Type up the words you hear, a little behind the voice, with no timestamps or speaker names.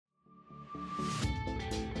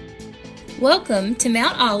Welcome to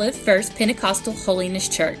Mount Olive First Pentecostal Holiness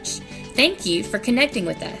Church. Thank you for connecting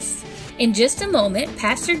with us. In just a moment,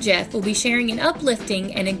 Pastor Jeff will be sharing an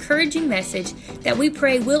uplifting and encouraging message that we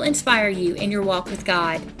pray will inspire you in your walk with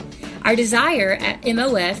God. Our desire at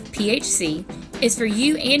MOF PHC is for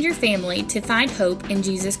you and your family to find hope in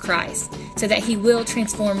Jesus Christ so that He will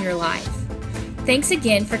transform your life. Thanks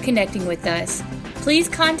again for connecting with us. Please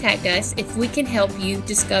contact us if we can help you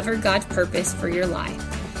discover God's purpose for your life.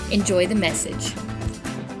 Enjoy the message.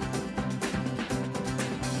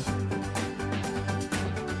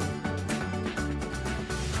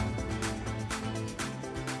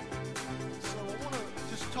 So I want to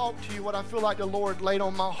just talk to you what I feel like the Lord laid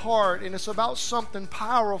on my heart, and it's about something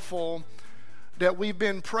powerful that we've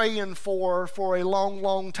been praying for a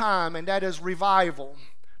long time, and that is revival.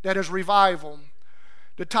 That is revival.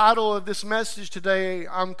 The title of this message today,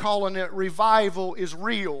 I'm calling it Revival is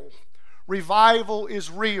Real. Revival is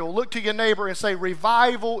real. Look to your neighbor and say,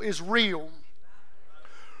 revival is real.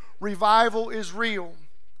 Revival is real.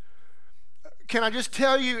 Can I just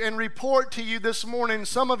tell you and report to you this morning,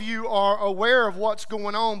 some of you are aware of what's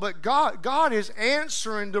going on, but God is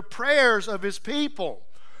answering the prayers of His people.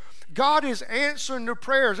 God is answering the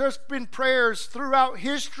prayers. There's been prayers throughout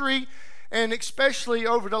history, and especially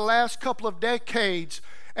over the last couple of decades,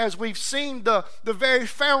 as we've seen the very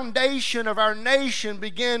foundation of our nation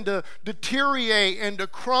begin to deteriorate and to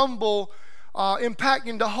crumble,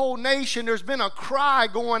 impacting the whole nation. There's been a cry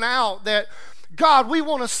going out that, God, we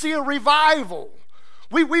want to see a revival.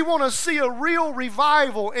 We want to see a real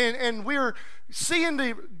revival, and we're seeing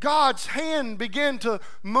God's hand begin to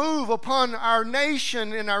move upon our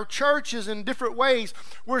nation and our churches in different ways.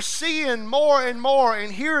 We're seeing more and more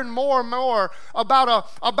and hearing more and more about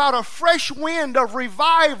a fresh wind of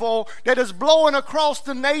revival that is blowing across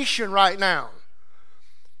the nation right now.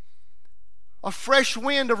 A fresh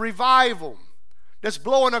wind of revival that's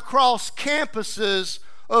blowing across campuses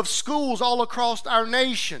of schools all across our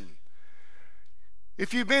nation.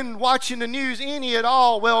 If you've been watching the news any at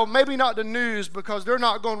all, well, maybe not the news because they're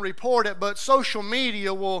not going to report it, but social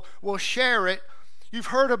media will share it. You've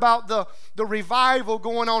heard about the revival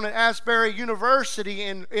going on at Asbury University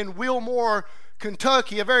in Wilmore,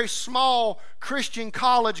 Kentucky, a very small Christian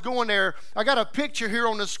college going there. I got a picture here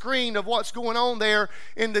on the screen of what's going on there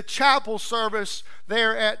in the chapel service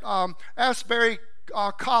there at Asbury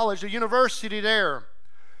College, the university there.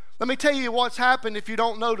 Let me tell you what's happened if you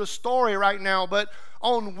don't know the story right now, but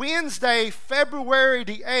on Wednesday, February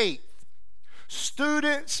the 8th,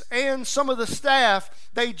 students and some of the staff,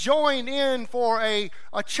 they joined in for a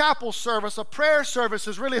chapel service, a prayer service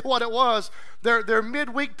is really what it was, their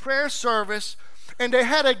midweek prayer service, and they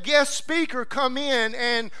had a guest speaker come in,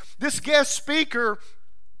 and this guest speaker,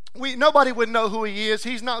 nobody would know who he is.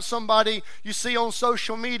 He's not somebody you see on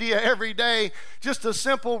social media every day. Just a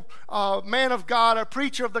simple man of God, a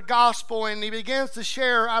preacher of the gospel, and he begins to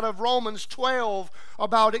share out of Romans 12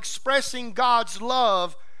 about expressing God's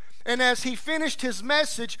love. And as he finished his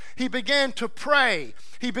message, he began to pray.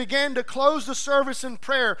 He began to close the service in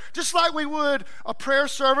prayer, just like we would a prayer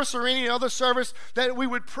service or any other service that we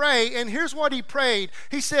would pray. And here's what he prayed.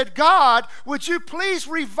 He said, God, would you please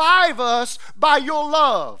revive us by your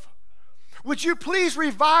love? Would you please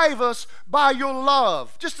revive us by your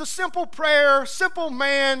love? Just a simple prayer, simple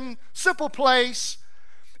man, simple place.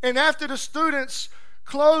 And after the students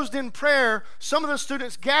closed in prayer, some of the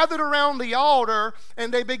students gathered around the altar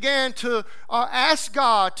and they began to ask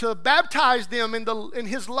God to baptize them in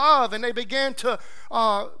His love, and they began to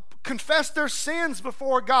confess their sins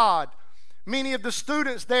before God. Many of the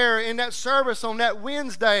students there in that service on that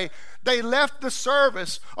Wednesday, they left the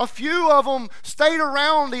service. A few of them stayed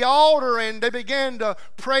around the altar and they began to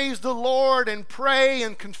praise the Lord and pray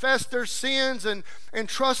and confess their sins and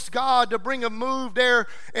trust God to bring a move there.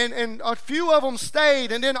 And a few of them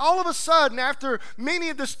stayed. And then all of a sudden, after many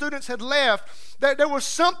of the students had left, that there was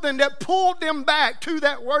something that pulled them back to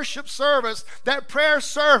that worship service, that prayer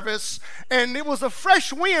service, and it was a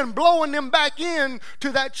fresh wind blowing them back in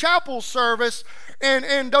to that chapel service.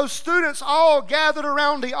 And those students all gathered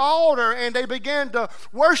around the altar and they began to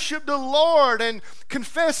worship the Lord and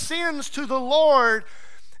confess sins to the Lord.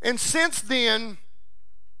 And since then,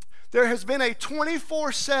 there has been a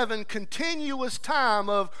 24/7 continuous time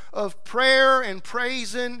of prayer and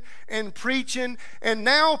praising and preaching. And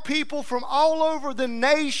now people from all over the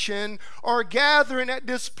nation are gathering at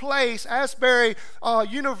this place, Asbury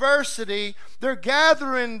University. They're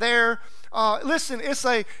gathering there listen,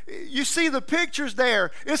 you see the pictures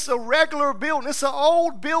there. It's a regular building. It's an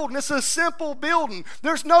old building. It's a simple building.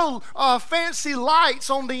 There's no fancy lights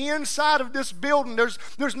on the inside of this building.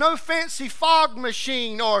 There's no fancy fog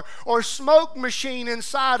machine or smoke machine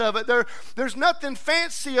inside of it. There's nothing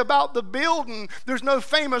fancy about the building. There's no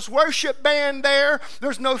famous worship band there.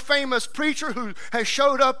 There's no famous preacher who has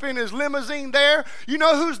showed up in his limousine there. You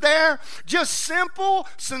know who's there? Just simple,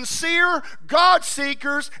 sincere God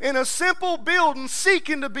seekers in a simple building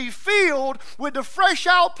seeking to be filled with the fresh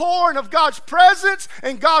outpouring of God's presence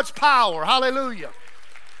and God's power. Hallelujah.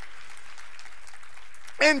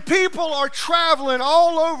 And people are traveling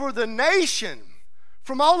all over the nation,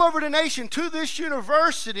 from all over the nation to this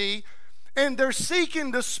university, and they're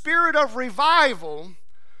seeking the spirit of revival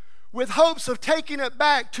with hopes of taking it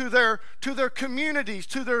back to their communities,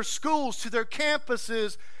 to their schools, to their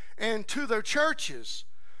campuses, and to their churches.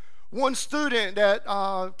 One student that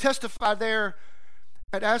testified there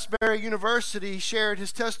at Asbury University shared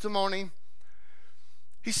his testimony.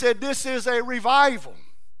 He said, "This is a revival.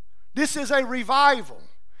 This is a revival."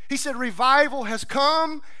 He said, "Revival has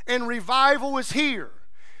come and revival is here."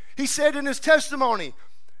 He said in his testimony,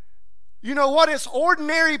 "You know what? It's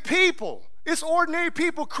ordinary people. It's ordinary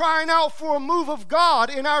people crying out for a move of God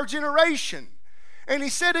in our generation." And he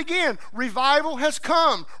said again, revival has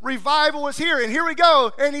come. Revival is here. And here we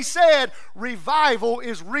go. And he said, revival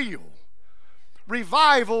is real.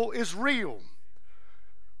 Revival is real.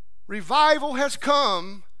 Revival has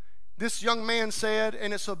come, this young man said,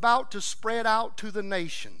 and it's about to spread out to the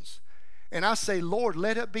nations. And I say, Lord,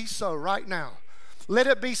 let it be so right now. Let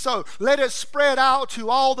it be so. Let it spread out to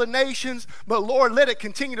all the nations, but Lord, let it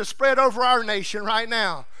continue to spread over our nation right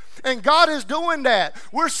now. And God is doing that.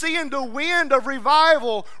 We're seeing the wind of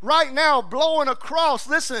revival right now blowing across.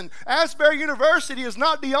 Listen, Asbury University is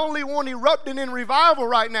not the only one erupting in revival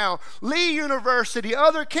right now. Lee University,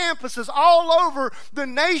 other campuses all over the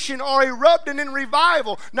nation are erupting in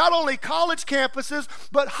revival. Not only college campuses,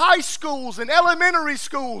 but high schools and elementary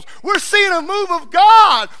schools. We're seeing a move of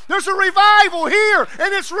God. There's a revival here,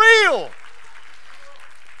 and it's real.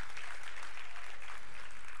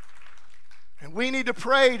 And we need to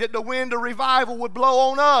pray that the wind of revival would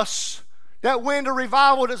blow on us. That wind of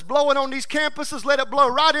revival that's blowing on these campuses, let it blow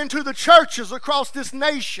right into the churches across this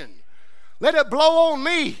nation. Let it blow on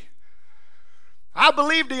me. I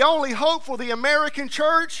believe the only hope for the American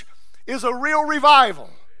church is a real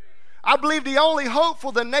revival. I believe the only hope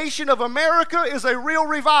for the nation of America is a real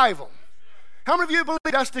revival. How many of you believe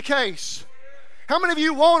that's the case? How many of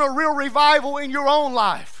you want a real revival in your own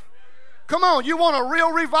life? Come on, you want a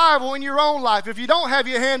real revival in your own life. If you don't have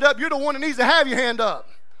your hand up, you're the one that needs to have your hand up.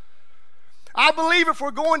 I believe if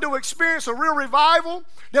we're going to experience a real revival,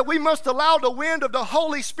 that we must allow the wind of the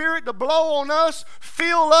Holy Spirit to blow on us,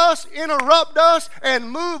 fill us, interrupt us, and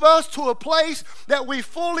move us to a place that we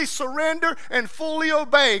fully surrender and fully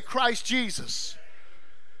obey Christ Jesus.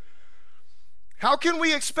 How can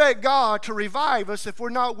we expect God to revive us if we're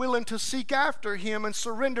not willing to seek after Him and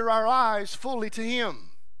surrender our lives fully to Him?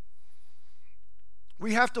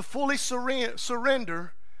 We have to fully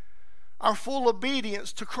surrender our full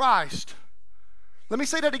obedience to Christ. Let me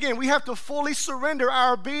say that again. We have to fully surrender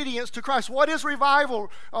our obedience to Christ. What is revival?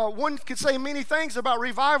 One could say many things about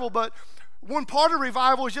revival, but one part of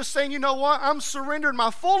revival is just saying, you know what? I'm surrendering my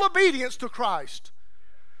full obedience to Christ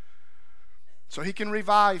so He can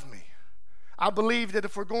revive me. I believe that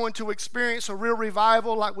if we're going to experience a real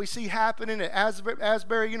revival like we see happening at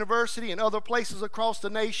Asbury University and other places across the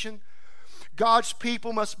nation, God's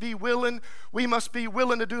people must be willing. We must be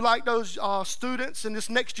willing to do like those students and this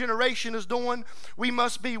next generation is doing. We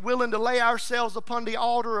must be willing to lay ourselves upon the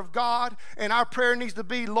altar of God. And our prayer needs to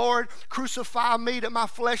be, Lord, crucify me that my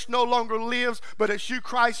flesh no longer lives, but it's you,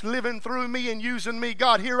 Christ, living through me and using me.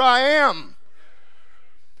 God, here I am.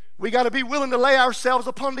 We got to be willing to lay ourselves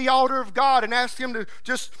upon the altar of God and ask Him to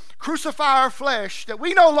just crucify our flesh, that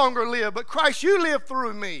we no longer live, but Christ, you live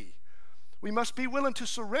through me. We must be willing to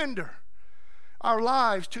surrender our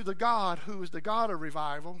lives to the God who is the God of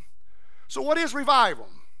revival. So what is revival?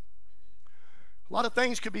 A lot of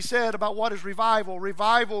things could be said about what is revival.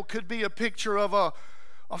 Revival could be a picture of a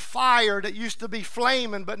fire that used to be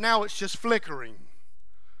flaming, but now it's just flickering.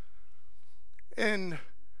 And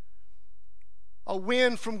a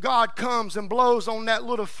wind from God comes and blows on that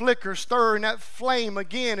little flicker, stirring that flame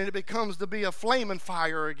again, and it becomes to be a flaming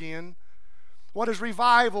fire again. What is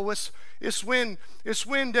revival? It's when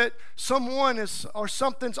that someone is or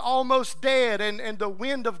something's almost dead, and the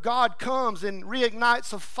wind of God comes and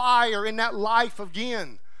reignites a fire in that life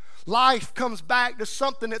again. Life comes back to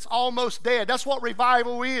something that's almost dead. That's what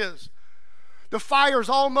revival is. the fire's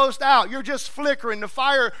almost out. You're just flickering. The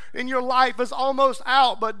fire in your life is almost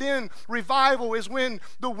out. But then revival is when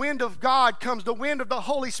the wind of God comes, the wind of the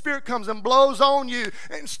Holy Spirit comes and blows on you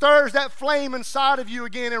and stirs that flame inside of you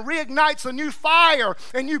again and reignites a new fire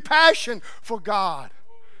and new passion for God.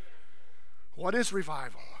 What is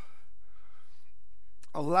revival?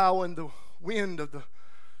 Allowing the wind of the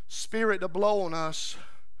Spirit to blow on us.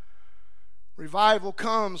 Revival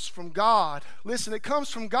comes from God. Listen, it comes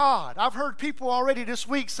from God. I've heard people already this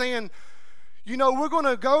week saying, you know, we're going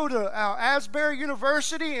to go to Asbury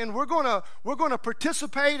University and we're going to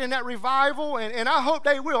participate in that revival, and I hope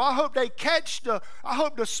they will. I hope they I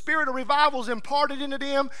hope the spirit of revival is imparted into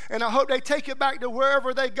them, and I hope they take it back to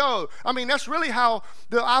wherever they go. I mean, that's really how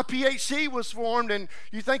the IPHC was formed. And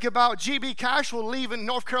you think about G.B. Cashwell leaving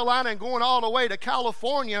North Carolina and going all the way to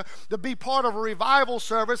California to be part of a revival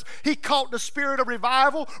service. He caught the spirit of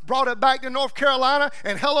revival, brought it back to North Carolina,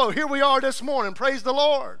 and hello, here we are this morning. Praise the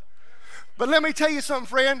Lord. But let me tell you something,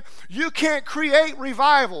 friend. You can't create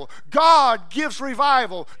revival. God gives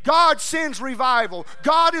revival. God sends revival.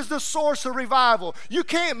 God is the source of revival. You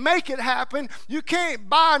can't make it happen. You can't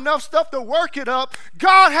buy enough stuff to work it up.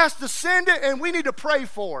 God has to send it, and we need to pray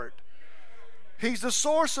for it. He's the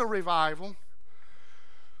source of revival.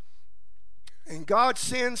 And God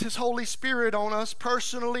sends His Holy Spirit on us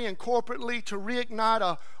personally and corporately to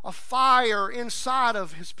reignite a fire inside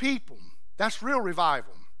of His people. That's real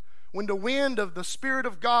revival. When the wind of the Spirit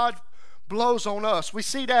of God blows on us. We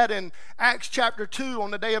see that in Acts chapter 2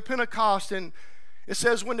 on the day of Pentecost. And it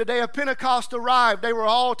says, when the day of Pentecost arrived, they were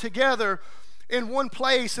all together in one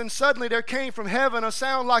place, and suddenly there came from heaven a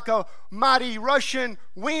sound like a mighty rushing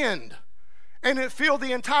wind. And it filled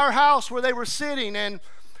the entire house where they were sitting, and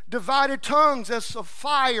divided tongues as of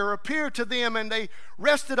fire appeared to them, and they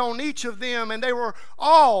rested on each of them, and they were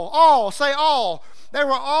all, say all. They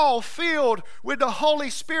were all filled with the Holy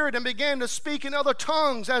Spirit and began to speak in other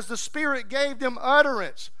tongues as the Spirit gave them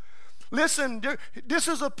utterance. Listen, this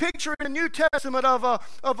is a picture in the New Testament of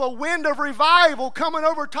a wind of revival coming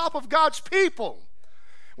over top of God's people.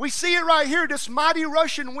 We see it right here. This mighty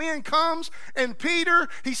rushing wind comes, and Peter,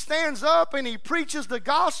 he stands up and he preaches the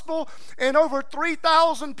gospel, and over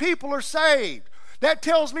 3,000 people are saved. That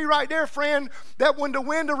tells me right there, friend, that when the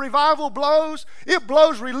wind of revival blows, it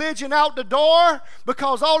blows religion out the door,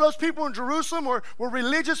 because all those people in Jerusalem were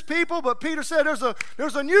religious people. But Peter said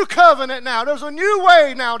there's a new covenant now. There's a new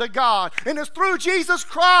way now to God, and it's through Jesus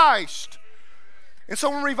Christ. And so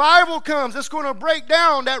when revival comes, it's going to break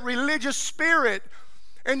down that religious spirit,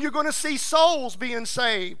 and you're going to see souls being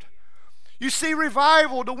saved. You see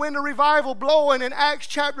revival, the wind of revival blowing in Acts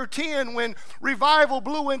chapter 10 when revival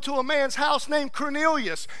blew into a man's house named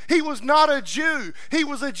Cornelius. He was not a Jew. He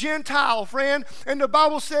was a Gentile, friend. And the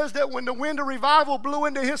Bible says that when the wind of revival blew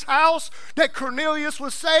into his house, that Cornelius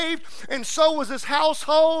was saved, and so was his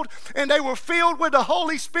household, and they were filled with the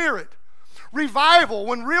Holy Spirit. Revival,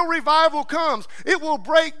 when real revival comes, it will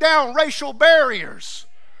break down racial barriers.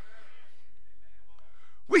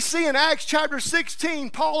 We see in Acts chapter 16,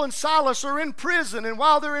 Paul and Silas are in prison, and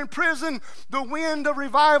while they're in prison, the wind of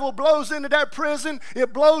revival blows into that prison.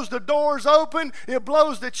 It blows the doors open, it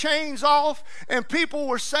blows the chains off, and people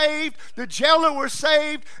were saved. The jailer was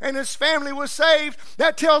saved, and his family was saved.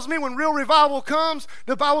 That tells me when real revival comes,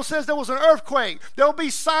 the Bible says there was an earthquake. There'll be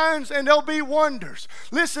signs and there'll be wonders.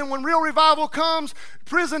 Listen, when real revival comes,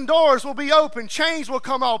 prison doors will be open, chains will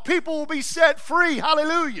come off, people will be set free.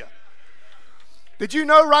 Hallelujah. Did you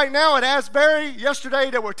know right now at Asbury,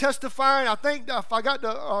 yesterday they were testifying, I think if I got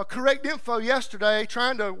the correct info yesterday,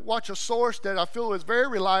 trying to watch a source that I feel is very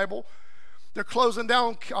reliable. They're closing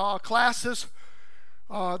down classes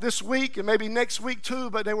this week and maybe next week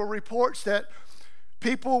too, but there were reports that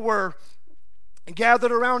people were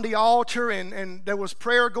gathered around the altar, and there was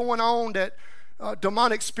prayer going on, that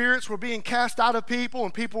demonic spirits were being cast out of people,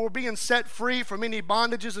 and people were being set free from any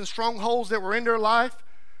bondages and strongholds that were in their life.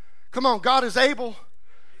 Come on, God is able.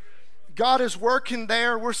 God is working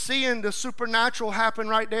there. We're seeing the supernatural happen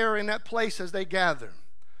right there in that place as they gather.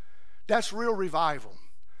 That's real revival.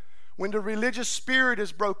 When the religious spirit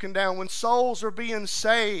is broken down, when souls are being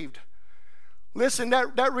saved. Listen,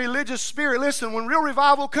 that religious spirit, listen, when real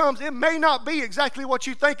revival comes, it may not be exactly what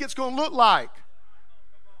you think it's going to look like.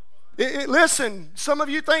 Listen, some of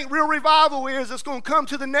you think real revival is it's going to come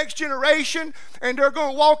to the next generation, and they're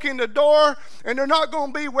going to walk in the door, and they're not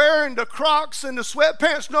going to be wearing the Crocs and the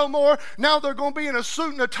sweatpants no more. Now they're going to be in a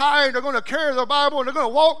suit and a tie, and they're going to carry the Bible, and they're going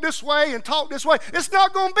to walk this way and talk this way. It's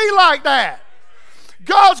not going to be like that.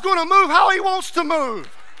 God's going to move how He wants to move.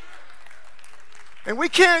 And we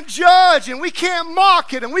can't judge, and we can't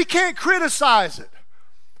mock it, and we can't criticize it.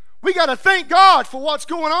 We got to thank God for what's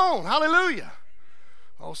going on. Hallelujah.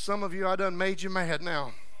 Oh, some of you, I done made you mad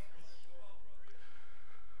now.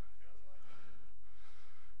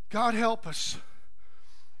 God help us.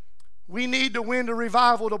 We need the wind of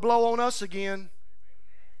revival to blow on us again.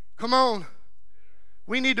 Come on.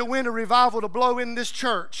 We need the wind of revival to blow in this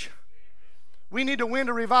church. We need the wind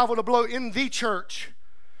of revival to blow in the church.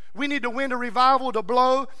 We need the wind of revival to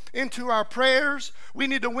blow into our prayers. We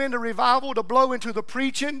need the wind of revival to blow into the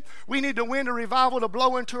preaching. We need the wind of revival to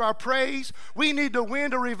blow into our praise. We need the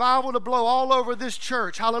wind of revival to blow all over this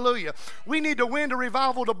church. Hallelujah. We need the wind of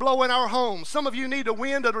revival to blow in our homes. Some of you need the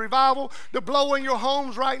wind of revival to blow in your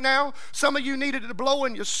homes right now. Some of you need it to blow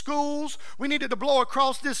in your schools. We need it to blow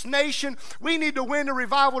across this nation. We need the wind of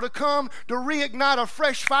revival to come to reignite a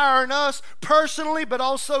fresh fire in us personally, but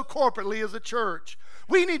also corporately as a church.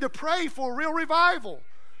 We need to pray for a real revival.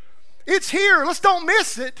 It's here. Let's don't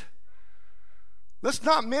miss it. Let's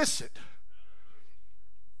not miss it.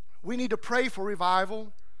 We need to pray for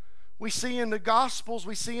revival. We see in the Gospels,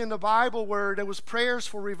 we see in the Bible where there was prayers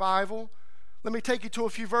for revival. Let me take you to a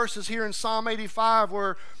few verses here in Psalm 85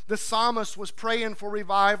 where the psalmist was praying for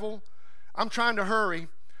revival. I'm trying to hurry.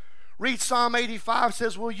 Read Psalm 85. It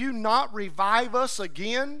says, will you not revive us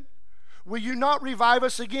again? Will you not revive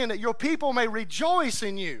us again, that your people may rejoice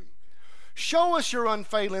in you? Show us your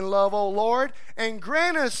unfailing love, O Lord, and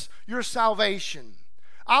grant us your salvation.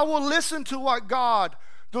 I will listen to what God,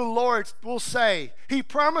 the Lord, will say. He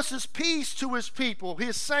promises peace to his people,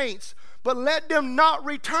 his saints, but let them not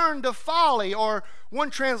return to folly. Or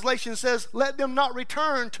one translation says, let them not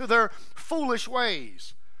return to their foolish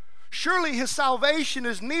ways. Surely his salvation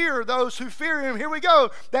is near those who fear him. Here we go.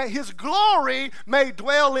 That his glory may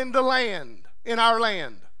dwell in the land, in our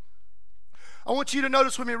land. I want you to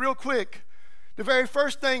notice with me real quick. The very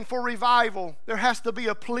first thing for revival, there has to be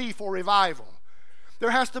a plea for revival.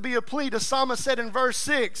 There has to be a plea. The psalmist said in verse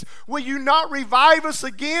 6, will you not revive us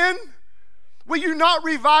again? Will you not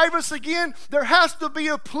revive us again? There has to be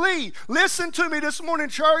a plea. Listen to me this morning,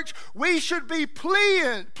 church. We should be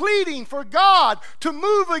pleading for God to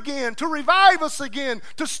move again, to revive us again,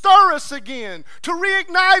 to stir us again, to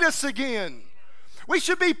reignite us again. We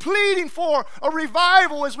should be pleading for a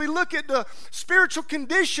revival as we look at the spiritual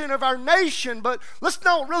condition of our nation. But let's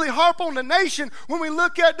not really harp on the nation when we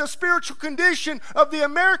look at the spiritual condition of the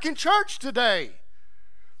American church today.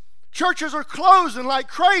 Churches are closing like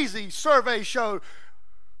crazy, surveys show,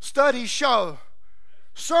 studies show.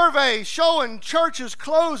 Surveys showing churches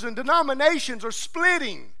closing, denominations are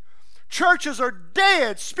splitting. Churches are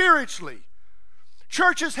dead spiritually.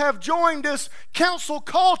 Churches have joined this council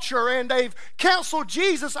culture and they've canceled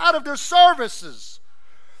Jesus out of their services.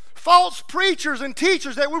 False preachers and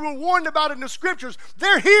teachers that we were warned about in the scriptures,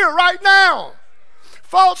 they're here right now.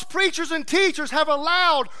 False preachers and teachers have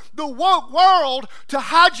allowed the woke world to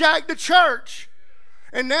hijack the church.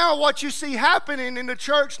 And now what you see happening in the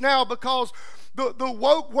church now, because the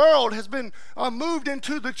woke world has been moved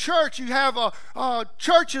into the church, you have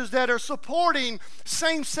churches that are supporting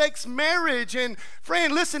same-sex marriage. And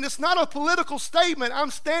friend, listen, it's not a political statement.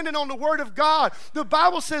 I'm standing on the Word of God. The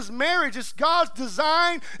Bible says marriage is God's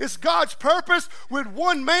design, it's God's purpose with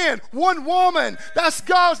one man, one woman. That's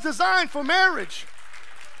God's design for marriage.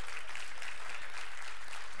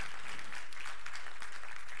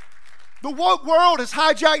 The woke world has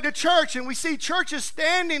hijacked the church, and we see churches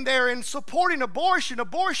standing there and supporting abortion.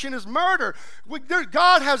 Abortion is murder.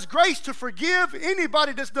 God has grace to forgive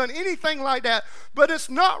anybody that's done anything like that, but it's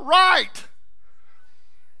not right.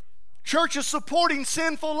 Churches supporting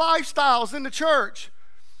sinful lifestyles in the church.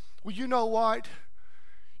 Well, you know what?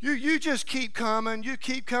 You just keep coming,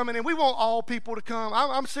 and we want all people to come.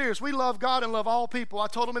 I'm serious. We love God and love all people. I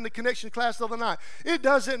told them in the connection class the other night, it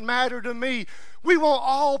doesn't matter to me. We want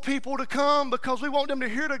all people to come because we want them to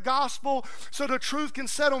hear the gospel so the truth can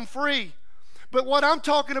set them free. But what I'm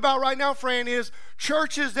talking about right now, friend, is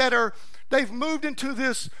churches that they've moved into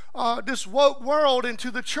this woke world, into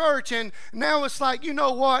the church, and now it's like, you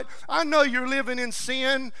know what? I know you're living in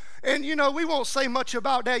sin, and we won't say much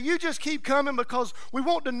about that. You just keep coming because we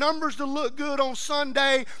want the numbers to look good on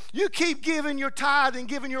Sunday. You keep giving your tithe and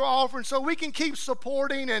giving your offering so we can keep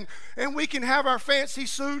supporting, and we can have our fancy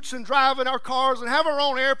suits and drive in our cars and have our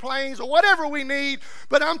own airplanes or whatever we need.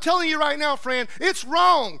 But I'm telling you right now, friend, it's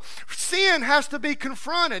wrong. Sin has to be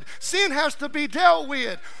confronted. Sin has to be dealt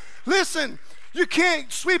with. Listen, you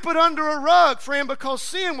can't sweep it under a rug, friend, because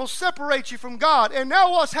sin will separate you from God. And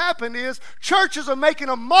now what's happened is churches are making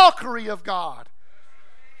a mockery of God.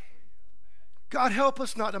 God, help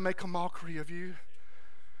us not to make a mockery of you.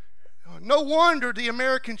 No wonder the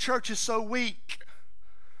American church is so weak.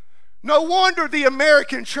 No wonder the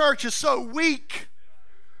American church is so weak.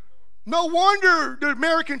 No wonder the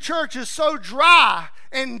American church is so dry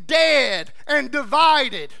and dead and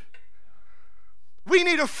divided. We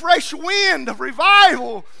need a fresh wind of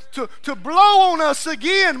revival to blow on us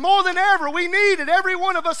again more than ever. We need it. Every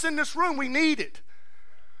one of us in this room, we need it.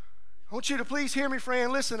 I want you to please hear me,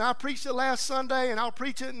 friend. Listen, I preached it last Sunday, and I'll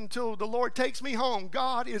preach it until the Lord takes me home.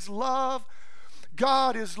 God is love.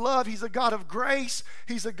 God is love. He's a God of grace.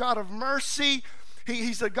 He's a God of mercy.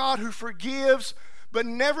 He's a God who forgives. But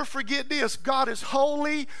never forget this: God is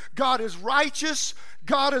holy. God is righteous.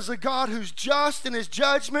 God is a God who's just in his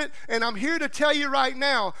judgment. And I'm here to tell you right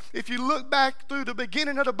now, if you look back through the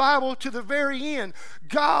beginning of the Bible to the very end,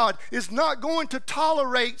 God is not going to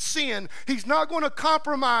tolerate sin. He's not going to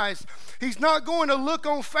compromise. He's not going to look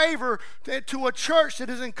on favor to a church that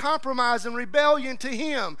is in compromise and rebellion to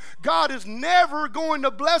him. God is never going to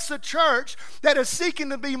bless a church that is seeking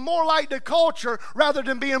to be more like the culture rather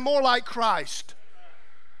than being more like Christ.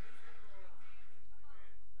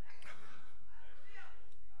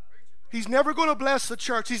 He's never going to bless the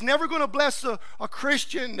church. He's never going to bless a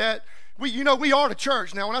Christian that we are the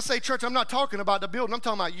church. Now, when I say church, I'm not talking about the building. I'm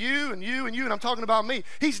talking about you and you and you, and I'm talking about me.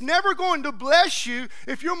 He's never going to bless you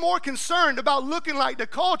if you're more concerned about looking like the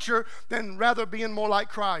culture than rather being more like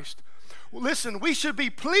Christ. Well, listen, we should be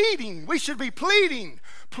pleading. We should be pleading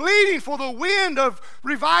for the wind of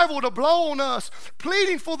revival to blow on us.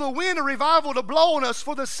 Pleading for the wind of revival to blow on us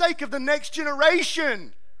for the sake of the next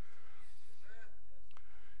generation.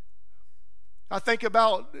 I think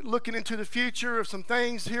about looking into the future of some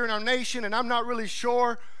things here in our nation, and I'm not really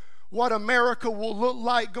sure what America will look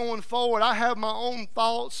like going forward. I have my own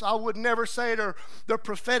thoughts. I would never say they're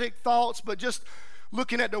prophetic thoughts, but just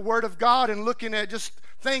looking at the Word of God and looking at just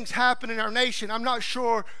things happening in our nation, I'm not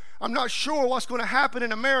sure what's going to happen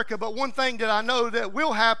in America, but one thing that I know that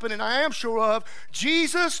will happen, and I am sure of,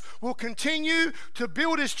 Jesus will continue to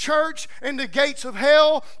build his church, and the gates of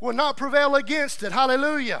hell will not prevail against it.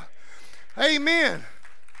 Hallelujah. Amen.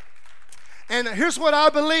 And here's what I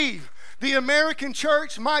believe. The American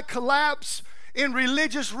church might collapse in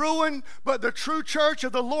religious ruin, but the true church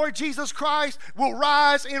of the Lord Jesus Christ will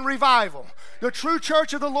rise in revival. The true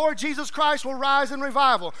church of the Lord Jesus Christ will rise in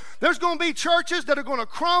revival. There's going to be churches that are going to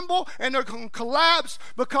crumble and they're going to collapse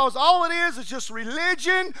because all it is just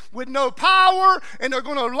religion with no power, and they're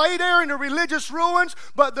going to lay there in the religious ruins.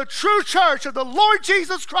 But the true church of the Lord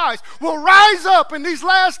Jesus Christ will rise up in these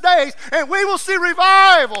last days, and we will see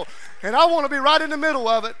revival. And I want to be right in the middle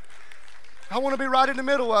of it. I want to be right in the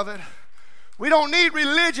middle of it. We don't need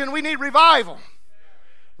religion, we need revival.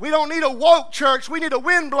 We don't need a woke church, we need a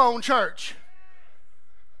windblown church.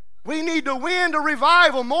 We need the wind of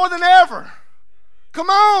revival more than ever.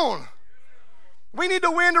 Come on. We need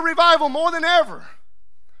the wind of revival more than ever.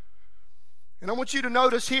 And I want you to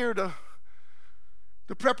notice here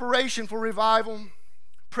the preparation for revival.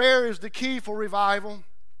 Prayer is the key for revival.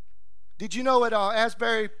 Did you know at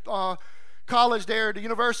Asbury College there at the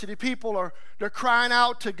university, people they're crying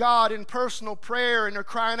out to God in personal prayer, and they're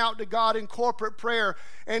crying out to God in corporate prayer.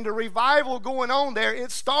 And the revival going on there,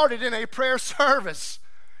 it started in a prayer service.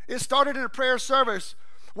 It started in a prayer service.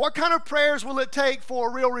 What kind of prayers will it take for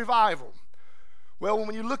a real revival? Well,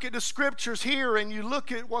 when you look at the scriptures here and you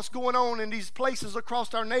look at what's going on in these places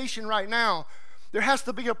across our nation right now, there has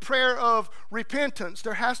to be a prayer of repentance.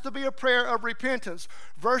 There has to be a prayer of repentance.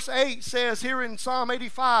 Verse 8 says here in Psalm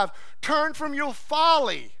 85, turn from your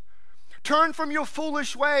folly. Turn from your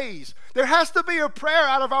foolish ways. There has to be a prayer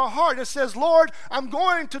out of our heart that says, Lord, I'm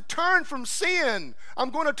going to turn from sin. I'm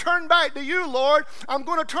going to turn back to you, Lord. I'm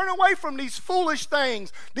going to turn away from these foolish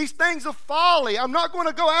things, these things of folly. I'm not going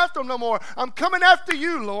to go after them no more. I'm coming after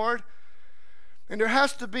you, Lord. And there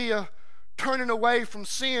has to be a turning away from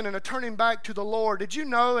sin and a turning back to the Lord. Did you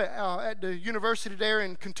know at the university there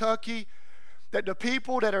in Kentucky that the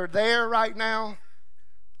people that are there right now,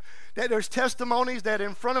 that there's testimonies that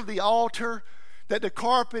in front of the altar that the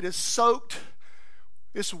carpet is soaked,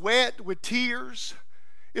 it's wet with tears.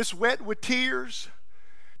 It's wet with tears.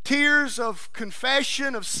 Tears of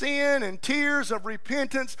confession of sin and tears of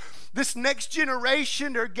repentance. This next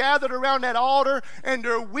generation, they're gathered around that altar and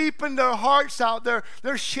they're weeping their hearts out. They're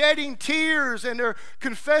shedding tears and they're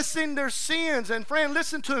confessing their sins. And friend,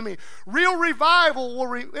 listen to me. Real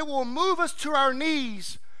revival, it will move us to our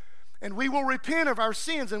knees, and we will repent of our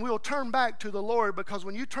sins and we will turn back to the Lord, because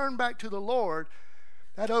when you turn back to the Lord,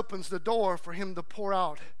 that opens the door for Him to pour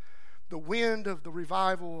out the wind of the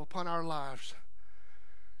revival upon our lives.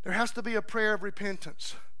 There has to be a prayer of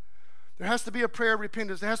repentance. There has to be a prayer of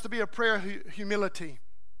repentance. There has to be a prayer of humility.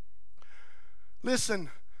 Listen,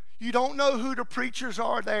 you don't know who the preachers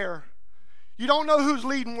are there. You don't know who's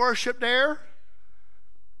leading worship there.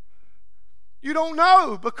 You don't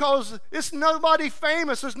know because it's nobody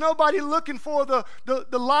famous. There's nobody looking for the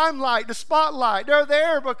limelight, the spotlight. They're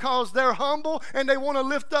there because they're humble and they want to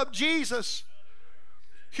lift up Jesus.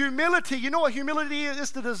 Humility, you know what humility is?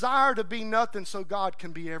 It's the desire to be nothing so God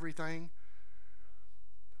can be everything.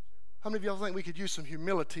 How many of y'all think we could use some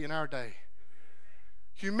humility in our day?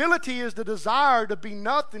 Humility is the desire to be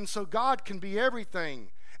nothing so God can be everything.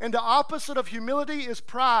 And the opposite of humility is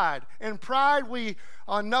pride. And pride, we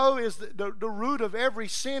know, is the root of every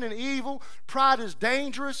sin and evil. Pride is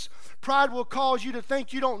dangerous. Pride will cause you to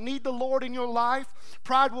think you don't need the Lord in your life.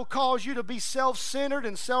 Pride will cause you to be self-centered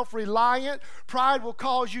and self-reliant. Pride will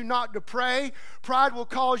cause you not to pray. Pride will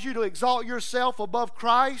cause you to exalt yourself above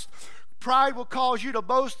Christ. Pride will cause you to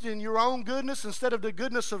boast in your own goodness instead of the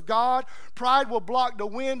goodness of God. Pride will block the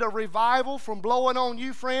wind of revival from blowing on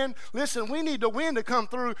you, friend. Listen, we need the wind to come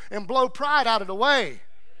through and blow pride out of the way.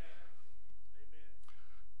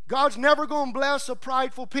 God's never going to bless a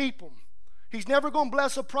prideful people. He's never going to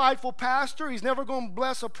bless a prideful pastor. He's never going to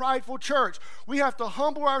bless a prideful church. We have to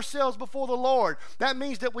humble ourselves before the Lord. That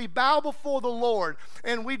means that we bow before the Lord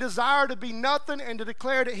and we desire to be nothing and to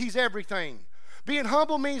declare that He's everything. Being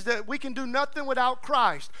humble means that we can do nothing without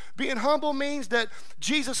Christ. Being humble means that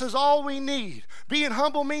Jesus is all we need. Being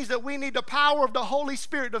humble means that we need the power of the Holy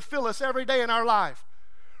Spirit to fill us every day in our life.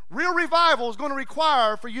 Real revival is going to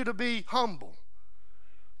require for you to be humble.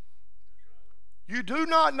 You do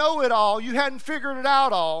not know it all. You hadn't figured it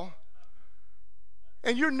out all.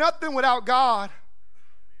 And you're nothing without God.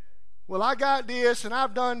 Well, I got this and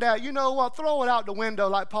I've done that. You know what? Throw it out the window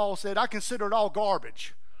like Paul said. I consider it all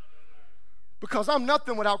garbage. Because I'm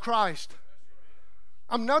nothing without Christ.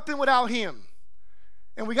 I'm nothing without Him.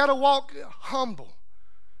 And we got to walk humble.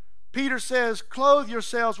 Peter says, clothe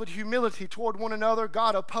yourselves with humility toward one another.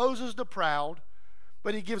 God opposes the proud,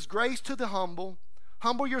 but He gives grace to the humble.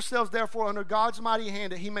 Humble yourselves, therefore, under God's mighty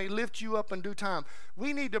hand, that He may lift you up in due time.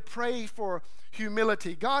 We need to pray for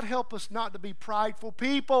humility. God, help us not to be prideful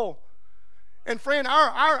people. And friend,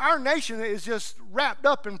 our nation is just wrapped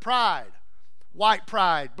up in pride. White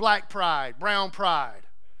pride, black pride, brown pride.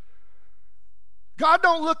 God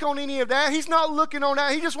don't look on any of that. He's not looking on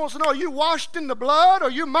that. He just wants to know, are you washed in the blood? Are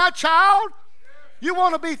you my child? You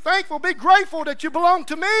want to be thankful, be grateful that you belong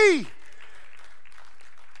to me.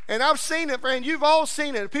 And I've seen it, friend. You've all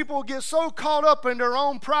seen it. People get so caught up in their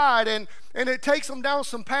own pride and it takes them down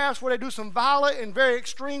some paths where they do some violent and very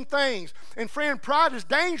extreme things. And friend, pride is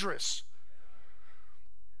dangerous.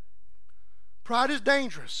 Pride is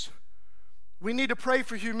dangerous. We need to pray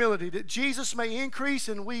for humility, that Jesus may increase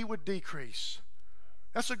and we would decrease.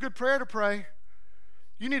 That's a good prayer to pray.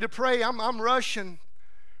 You need to pray, I'm rushing.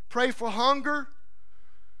 Pray for hunger,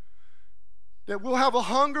 that we'll have a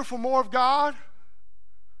hunger for more of God.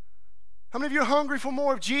 How many of you are hungry for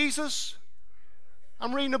more of Jesus?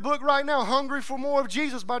 I'm reading a book right now, Hungry for More of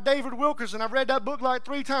Jesus by David Wilkerson. I've read that book like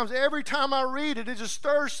 3 times. Every time I read it, it just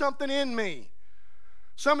stirs something in me.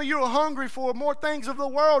 Some of you are hungry for more things of the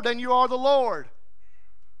world than you are the Lord.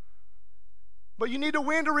 But you need a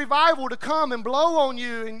wind of revival to come and blow on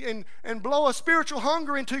you and blow a spiritual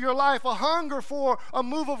hunger into your life, a hunger for a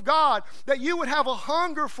move of God, that you would have a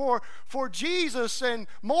hunger for Jesus and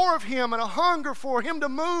more of Him, and a hunger for Him to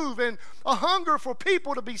move, and a hunger for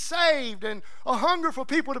people to be saved, and a hunger for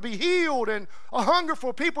people to be healed, and a hunger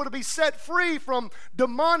for people to be set free from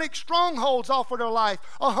demonic strongholds off of their life,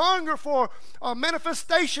 a hunger for a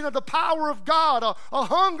manifestation of the power of God, a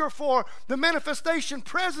hunger for the manifestation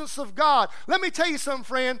presence of God. Let me tell you something,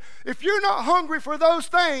 friend. If you're not hungry for those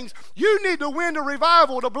things, you need the wind of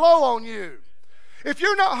revival to blow on you. If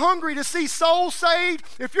you're not hungry to see souls saved,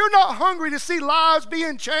 if you're not hungry to see lives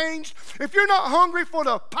being changed, if you're not hungry for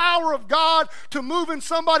the power of God to move in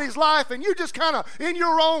somebody's life, and you're just kind of in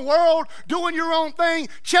your own world, doing your own thing,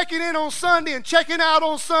 checking in on Sunday and checking out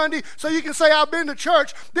on Sunday so you can say, I've been to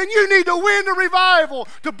church, then you need the wind of revival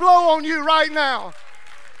to blow on you right now.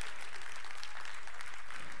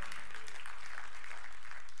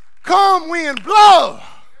 Come, wind, blow.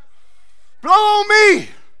 Blow on me.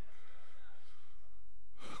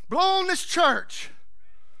 Blow on this church.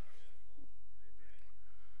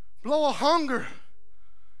 Blow a hunger.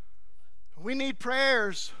 We need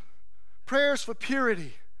prayers. Prayers for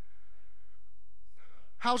purity.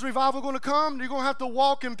 How's revival going to come? You're going to have to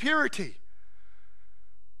walk in purity.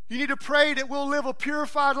 You need to pray that we'll live a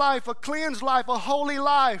purified life, a cleansed life, a holy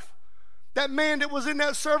life. That man that was in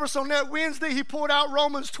that service on that Wednesday, he pulled out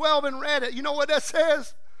Romans 12 and read it. You know what that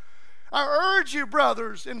says? I urge you,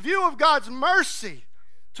 brothers, in view of God's mercy,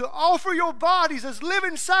 to offer your bodies as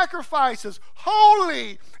living sacrifices,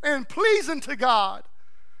 holy and pleasing to God.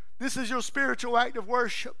 This is your spiritual act of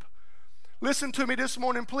worship. Listen to me this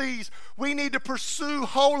morning, please. We need to pursue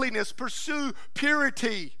holiness, pursue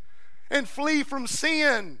purity, and flee from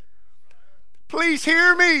sin. Please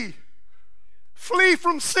hear me. Flee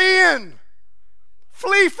from sin.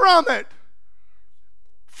 Flee from it.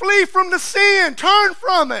 Flee from the sin. Turn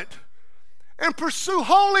from it. And pursue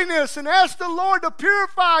holiness and ask the Lord to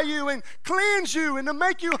purify you and cleanse you and to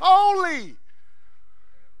make you holy.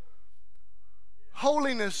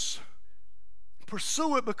 Holiness.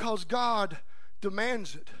 Pursue it because God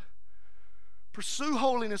demands it. Pursue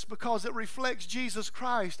holiness because it reflects Jesus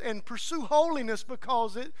Christ. And pursue holiness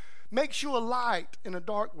because it makes you a light in a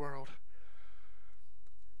dark world.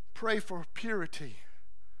 Pray for purity.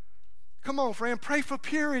 Come on, friend, pray for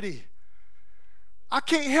purity. I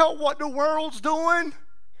can't help what the world's doing.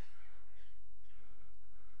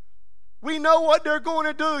 We know what they're going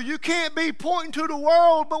to do. You can't be pointing to the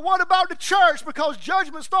world, but what about the church? Because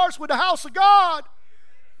judgment starts with the house of God.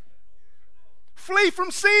 Flee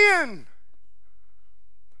from sin.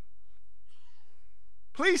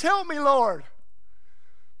 Please help me, Lord.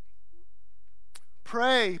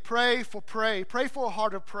 Pray for a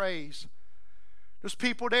heart of praise. There's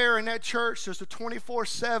people there in that church. There's a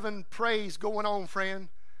 24/7 praise going on, friend.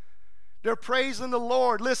 They're praising the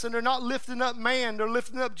Lord. Listen, they're not lifting up man. They're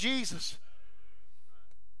lifting up Jesus.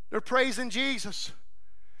 They're praising Jesus.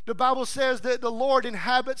 The Bible says that the Lord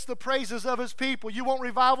inhabits the praises of His people. You want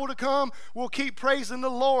revival to come? Well, keep praising the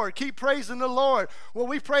Lord. Keep praising the Lord. Well,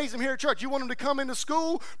 we praise Him here at church. You want Him to come into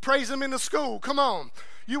school? Praise Him in the school. Come on.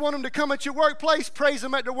 You want Him to come at your workplace? Praise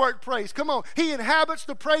Him at the workplace. Come on. He inhabits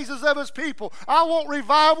the praises of His people. I want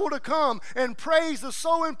revival to come, and praise is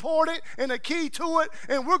so important and a key to it,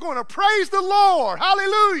 and we're going to praise the Lord.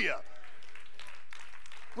 Hallelujah.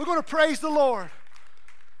 We're going to praise the Lord.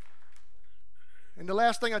 And the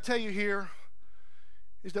last thing I tell you here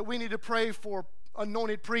is that we need to pray for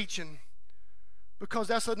anointed preaching, because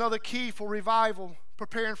that's another key for revival,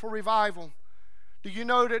 preparing for revival. Do you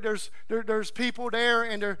know that there's people there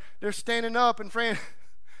and they're standing up, and friend,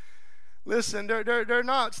 listen, they're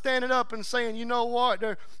not standing up and saying, you know what,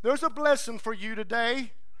 there's a blessing for you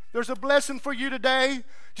today. There's a blessing for you today.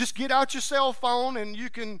 Just get out your cell phone and you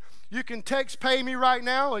can text pay me right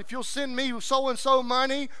now. If you'll send me so and so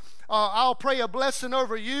money, I'll pray a blessing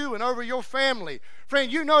over you and over your family.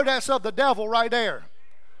 Friend, you know that's of the devil right there.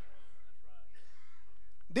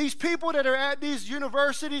 These people that are at these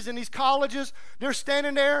universities and these colleges, they're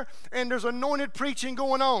standing there and there's anointed preaching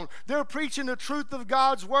going on. They're preaching the truth of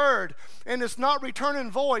God's word, and it's not returning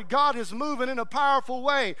void. God is moving in a powerful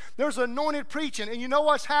way. There's anointed preaching, and you know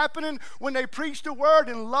what's happening when they preach the word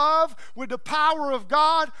in love with the power of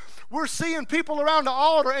God? We're seeing people around the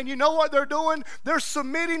altar, and you know what they're doing? They're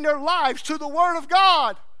submitting their lives to the word of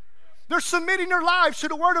God. They're submitting their lives to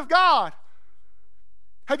the word of God.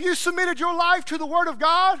 Have you submitted your life to the Word of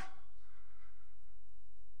God?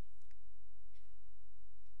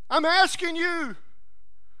 I'm asking you,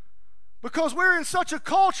 because we're in such a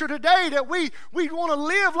culture today that we want to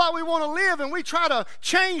live like we want to live, and we try to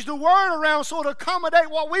change the Word around so to accommodate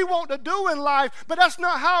what we want to do in life. But that's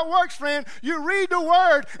not how it works, friend. You read the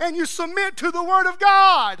Word and you submit to the Word of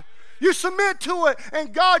God. You submit to it,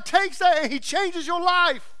 and God takes that and He changes your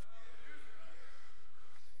life.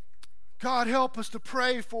 God, help us to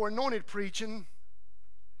pray for anointed preaching.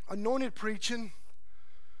 Anointed preaching.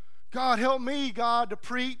 God, help me, God, to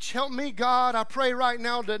preach. Help me, God, I pray right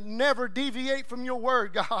now to never deviate from your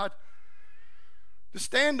word, God. To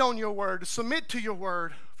stand on your word, to submit to your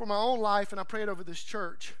word for my own life, and I pray it over this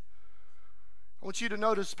church. I want you to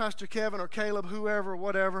notice Pastor Kevin or Caleb, whoever,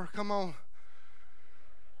 whatever. Come on.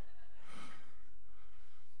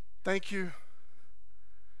 Thank you.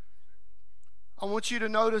 I want you to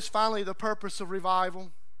notice finally the purpose of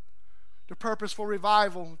revival. The purpose for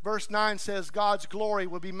revival. Verse 9 says God's glory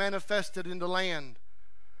will be manifested in the land.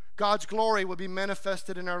 God's glory will be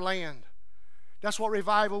manifested in our land. That's what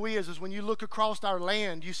revival is when you look across our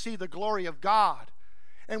land, you see the glory of God.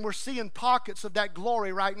 And we're seeing pockets of that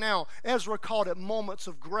glory right now. Ezra called it moments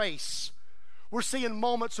of grace. We're seeing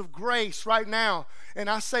moments of grace right now. And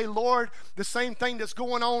I say, Lord, the same thing that's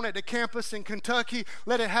going on at the campus in Kentucky,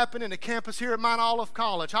 let it happen in the campus here at Mount Olive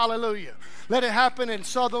College. Hallelujah. Let it happen in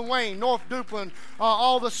Southern Wayne, North Duplin,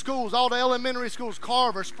 all the schools, all the elementary schools,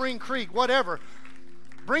 Carver, Spring Creek, whatever.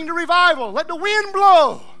 Bring the revival. Let the wind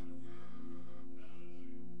blow.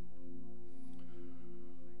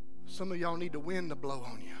 Some of y'all need the wind to blow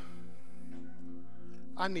on you.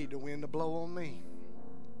 I need the wind to blow on me.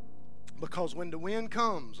 Because when the wind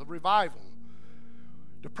comes of revival,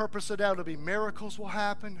 The purpose of that will be miracles will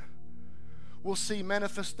happen. We'll see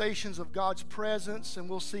manifestations of God's presence, and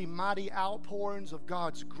we'll see mighty outpourings of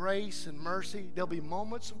God's grace and mercy. There'll be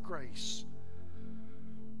moments of grace.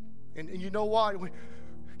 And you know what?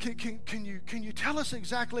 Can you tell us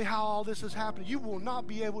exactly how all this is happening? You will not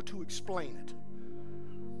be able to explain it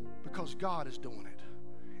because God is doing it.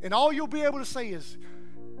 And all you'll be able to say is,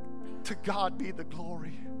 to God be the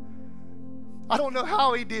glory. I don't know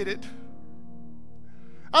how He did it.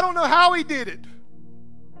 I don't know how He did it.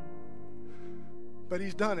 But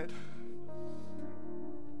He's done it.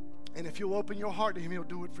 And if you'll open your heart to Him, He'll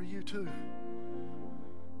do it for you too.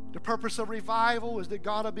 The purpose of revival is that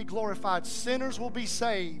God will be glorified. Sinners will be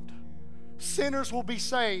saved. Sinners will be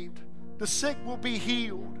saved. The sick will be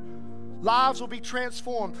healed. Lives will be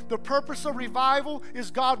transformed. The purpose of revival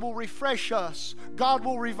is God will refresh us. God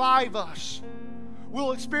will revive us.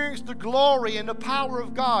 We'll experience the glory and the power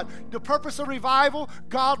of God. The purpose of revival,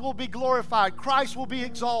 God will be glorified. Christ will be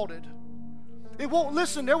exalted. There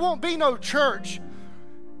won't be no church.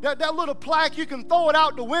 That little plaque, you can throw it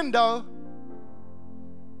out the window.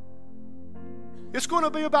 It's going to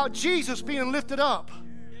be about Jesus being lifted up.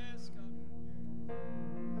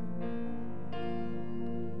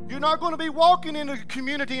 You're not going to be walking in the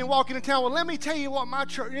community and walking in town. Well, let me tell you what my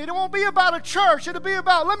church, it won't be about a church. It'll be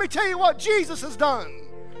about, let me tell you what Jesus has done.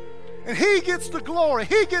 And He gets the glory.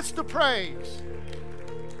 He gets the praise.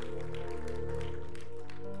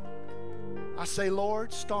 I say,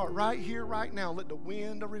 Lord, start right here, right now. Let the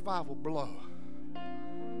wind of revival blow.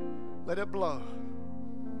 Let it blow.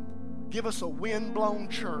 Give us a wind-blown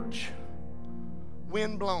church.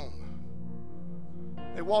 Wind-blown.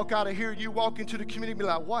 They walk out of here, you walk into the community and be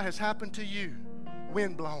like, what has happened to you?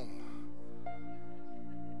 Wind-blown.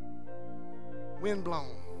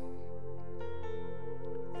 Wind-blown.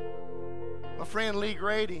 My friend Lee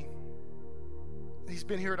Grady, he's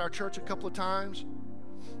been here at our church a couple of times.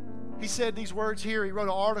 He said these words here. He wrote an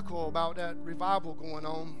article about that revival going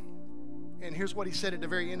on. And here's what he said at the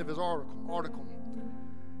very end of his article.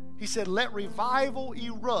 He said, let revival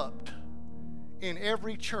erupt in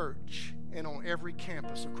every church and on every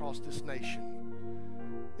campus across this nation.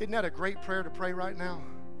 Isn't that a great prayer to pray right now?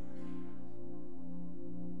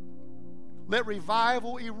 Let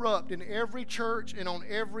revival erupt in every church and on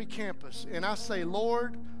every campus. And I say,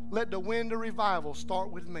 Lord, let the wind of revival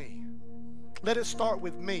start with me. Let it start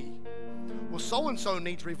with me. Well, so-and-so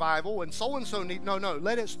needs revival and so-and-so needs... No,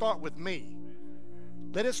 let it start with me.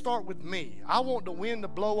 Let it start with me. I want the wind to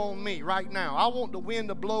blow on me right now. I want the wind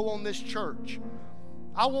to blow on this church.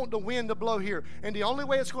 I want the wind to blow here. And the only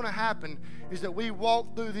way it's going to happen is that we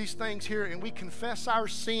walk through these things here and we confess our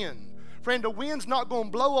sin. Friend, the wind's not going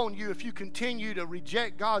to blow on you if you continue to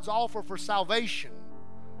reject God's offer for salvation.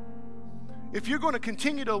 If you're going to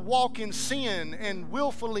continue to walk in sin and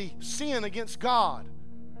willfully sin against God,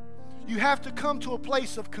 you have to come to a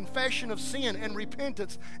place of confession of sin and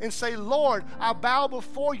repentance and say, Lord, I bow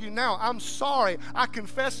before you now. I'm sorry. I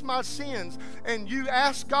confess my sins. And you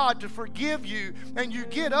ask God to forgive you, and you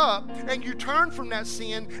get up and you turn from that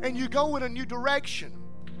sin and you go in a new direction.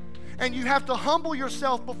 And you have to humble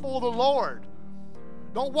yourself before the Lord.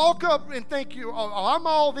 Don't walk up and think, I'm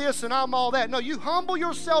all this and I'm all that. No, you humble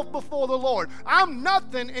yourself before the Lord. I'm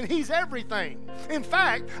nothing and He's everything. In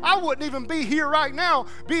fact, I wouldn't even be here right now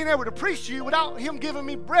being able to preach to you without Him giving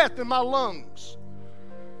me breath in my lungs.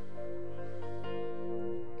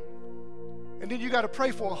 And then you got to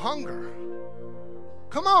pray for hunger.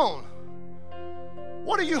 Come on.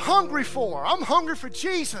 What are you hungry for? I'm hungry for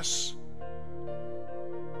Jesus.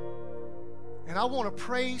 And I want to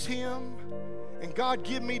praise Him. And God,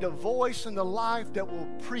 give me the voice and the life that will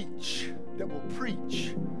preach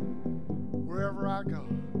wherever I go.